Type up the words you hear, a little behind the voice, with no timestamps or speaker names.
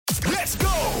Let's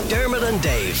go! Dermot and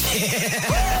Dave.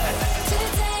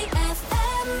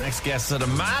 Next guest had a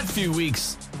mad few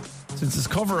weeks since his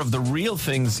cover of The Real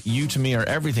Things, You to Me Are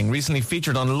Everything, recently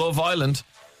featured on Love Island.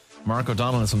 Mark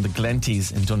O'Donnell is from the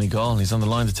Glenties in Donegal. He's on the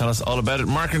line to tell us all about it.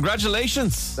 Mark,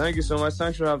 congratulations. Thank you so much.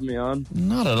 Thanks for having me on.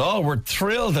 Not at all. We're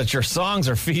thrilled that your songs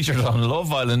are featured on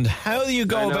Love Island. How do you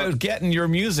go about getting your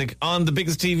music on the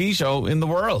biggest TV show in the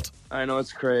world? I know,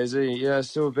 it's crazy. Yeah,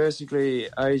 so basically,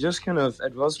 I just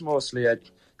it was mostly a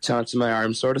chance in my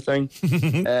arm sort of thing.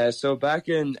 So back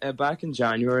in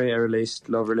January, I released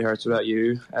Love Really Hurts Without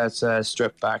You. It's a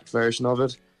stripped back version of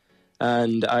it.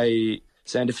 And I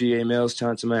sent a few emails,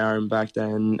 chance in my arm back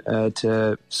then,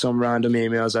 to some random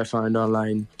emails I found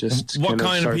online. Just what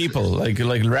kind of people? Like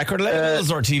record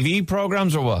labels or TV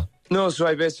programs or what? No, so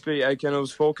I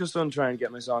was focused on trying to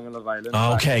get my song on Love Island.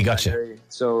 Okay, gotcha.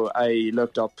 So I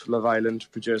looked up Love Island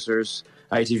producers,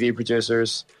 ITV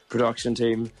producers, production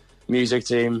team, music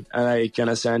team, and I kind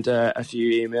of sent a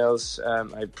few emails.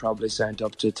 I probably sent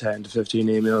up to 10 to 15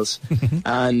 emails.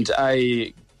 And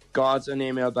I got an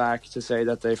email back to say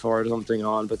that they forwarded something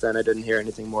on, but then I didn't hear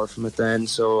anything more from it then.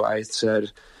 So I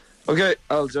said, okay,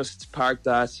 I'll just park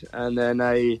that. And then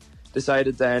I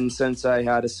decided then, since I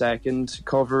had a second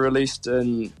cover released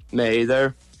in May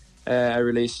there, I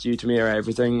released You to Me Are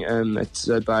Everything. It's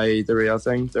by The Real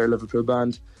Thing, they're a Liverpool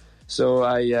band. So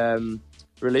I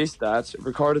released that,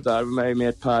 recorded that with my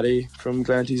mate Paddy from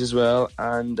Glenties as well,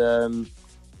 and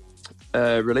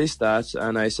released that.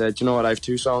 And I said, you know what, I have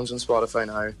 2 songs on Spotify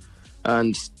now,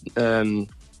 and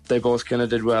they both kind of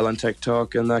did well on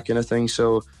TikTok and that kind of thing.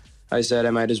 So I said I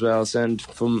might as well send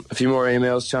a few more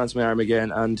emails, chance my arm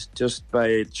again, and just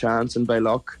by chance and by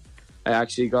luck, I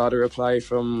actually got a reply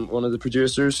from one of the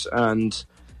producers, and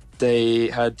they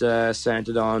had sent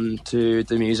it on to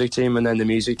the music team, and then the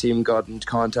music team got in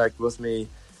contact with me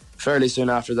fairly soon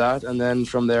after that, and then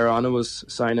from there on it was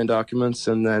signing documents,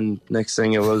 and then next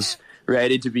thing it was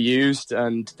ready to be used,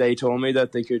 and they told me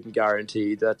that they couldn't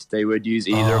guarantee that they would use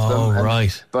either of them.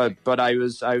 Right. But I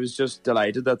was just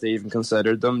delighted that they even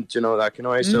considered them, you know, that kind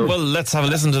of way. So well, let's have a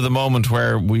listen to the moment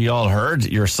where we all heard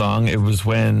your song. It was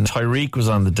when Tyreek was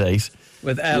on the date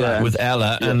with Ella.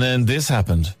 Yeah. And then this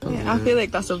happened. Yeah, I feel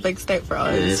like that's a big step for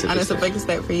us, and it's a big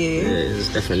step for you. Yeah,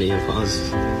 it's definitely for us.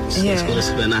 It's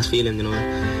a nice feeling, you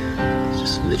know. It's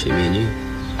just literally me and you.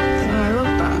 Yeah, I love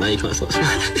that. Now you can't stop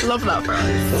smiling. Love that for us.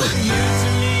 You to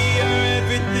me are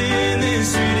everything,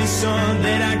 this really song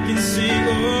that I can sing,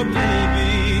 oh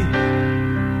baby.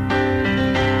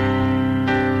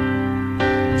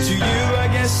 To you I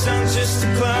guess I'm just a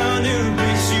clown who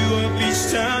picks you up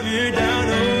each time you're down,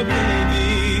 oh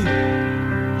baby.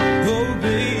 Oh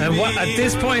baby. And at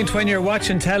this point, when you're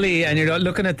watching telly and you're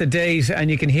looking at the date and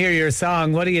you can hear your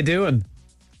song, what are you doing?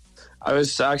 I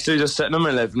was actually just sitting in my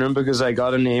living room because I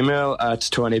got an email at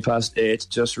 8:20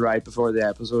 just right before the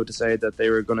episode to say that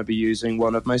they were going to be using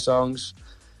one of my songs.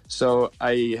 So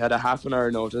I had a half an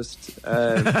hour notice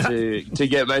to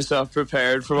get myself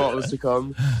prepared for what was to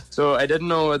come. So I didn't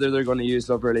know whether they're going to use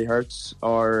Love Really Hurts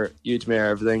or You to Me Are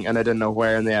Everything, and I didn't know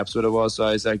where in the episode it was. So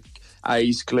I was like,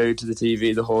 eyes glued to the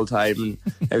TV the whole time, and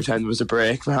every time there was a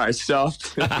break, my heart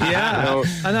stopped. Yeah, you know?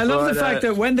 And I love the fact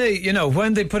that when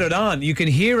they put it on, you can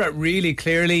hear it really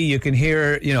clearly. You can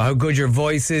hear, how good your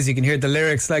voice is. You can hear the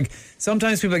lyrics. Like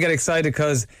sometimes people get excited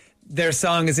because their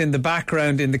song is in the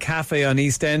background in the cafe on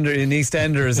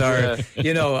EastEnders, or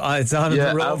it's on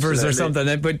Rovers or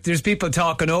something. But there's people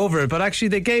talking over it. But actually,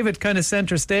 they gave it kind of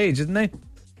center stage, didn't they?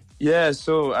 Yeah,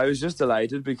 so I was just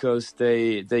delighted because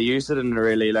they used it in a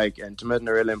really intimate and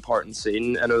a really important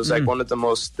scene, and it was like one of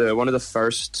the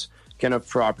first kind of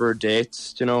proper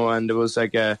dates, and it was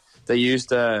like it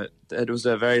was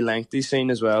a very lengthy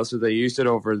scene as well, so they used it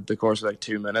over the course of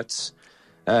 2 minutes,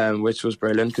 which was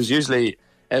brilliant, because usually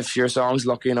if your song's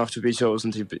lucky enough to be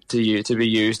chosen to be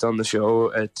used on the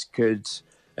show,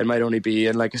 it might only be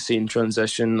in a scene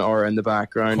transition or in the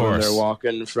background when they're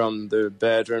walking from the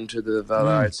bedroom to the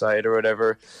villa outside or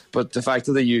whatever. But the fact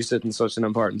that they used it in such an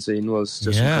important scene was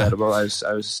just incredible. I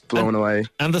was blown away.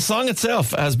 And the song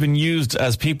itself has been used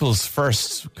as people's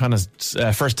first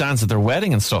dance at their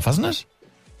wedding and stuff, hasn't it?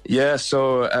 Yeah,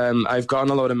 so I've gotten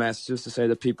a lot of messages to say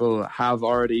that people have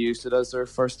already used it as their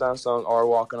first dance song or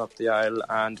walking up the aisle,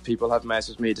 and people have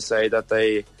messaged me to say that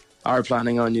they are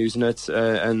planning on using it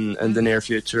in the near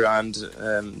future and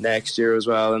next year as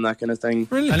well, and that kind of thing.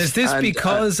 Brilliant. And is this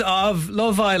because of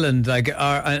Love Island?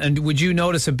 And would you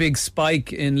notice a big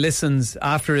spike in listens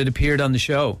after it appeared on the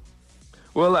show?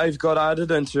 Well, I've got added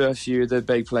into a few of the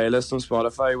big playlists on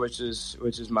Spotify, which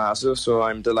is massive. So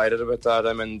I'm delighted about that.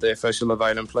 I'm in the official Love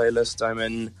Island playlist.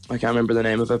 I can't remember the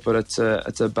name of it, but it's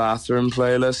a bathroom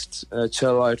playlist,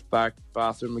 chill out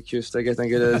bathroom acoustic, I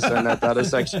think it is, and that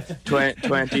is like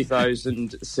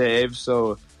 20,000 saves.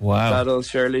 So wow, that'll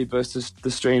surely boost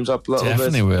the streams up a little bit.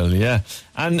 Definitely will, yeah.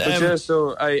 And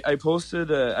so I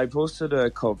posted a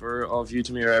cover of You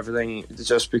to Me or Everything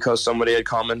just because somebody had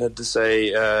commented to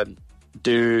say.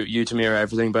 Do You to Me or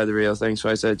Everything by The Real Thing. So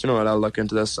I said, you know what, I'll look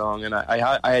into this song. And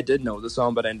I did know the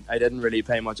song, but I didn't really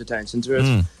pay much attention to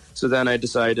it. So then I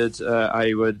decided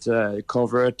I would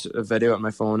cover it, a video at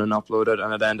my phone, and upload it,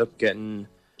 and I'd end up getting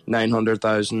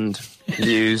 900,000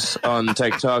 views on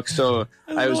TikTok. So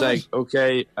I was like,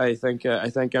 okay, I think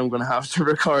I'm going to have to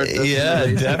record this. Yeah,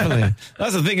 definitely.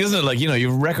 That's the thing, isn't it? Like, you know, you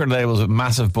have record labels with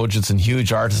massive budgets and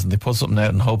huge artists, and they put something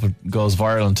out and hope it goes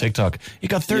viral on TikTok. You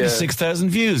got 36,000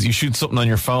 views. You shoot something on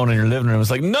your phone in your living room, it's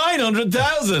like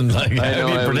 900,000. Like, how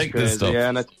do you predict this stuff?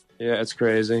 Yeah, it's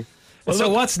crazy. Well, so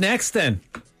what's next then?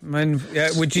 I mean,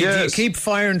 do you keep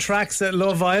firing tracks at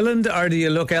Love Island, or do you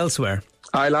look elsewhere?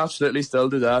 I'll absolutely still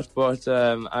do that, but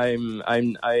I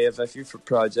have a few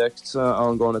projects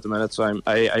ongoing at the minute, so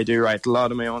I do write a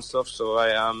lot of my own stuff. So I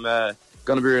am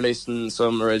going to be releasing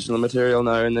some original material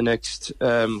now in the next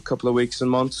couple of weeks and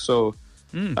months. So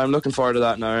I'm looking forward to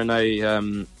that now,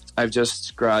 and I've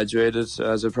just graduated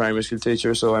as a primary school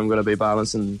teacher, so I'm going to be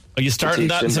balancing. Are you starting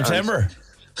that in September?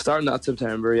 Starting that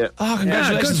September, yeah. Oh,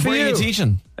 congratulations. Where are you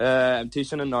teaching? I'm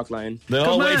teaching in Knockline. They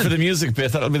all wait for the music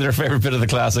bit. That'll be their favourite bit of the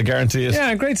class, I guarantee it.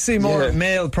 Yeah, great to see more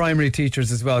male primary teachers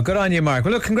as well. Good on you, Mark.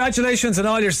 Well, look, congratulations on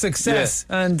all your success.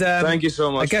 Yeah. And thank you so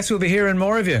much. I guess we'll be hearing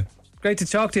more of you. Great to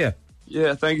talk to you.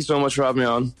 Yeah, thank you so much for having me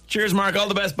on. Cheers, Mark. All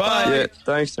the best. Bye. Yeah,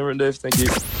 thanks, Dermot and Dave. Thank you.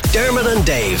 Dermot and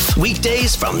Dave,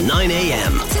 weekdays from 9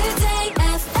 a.m.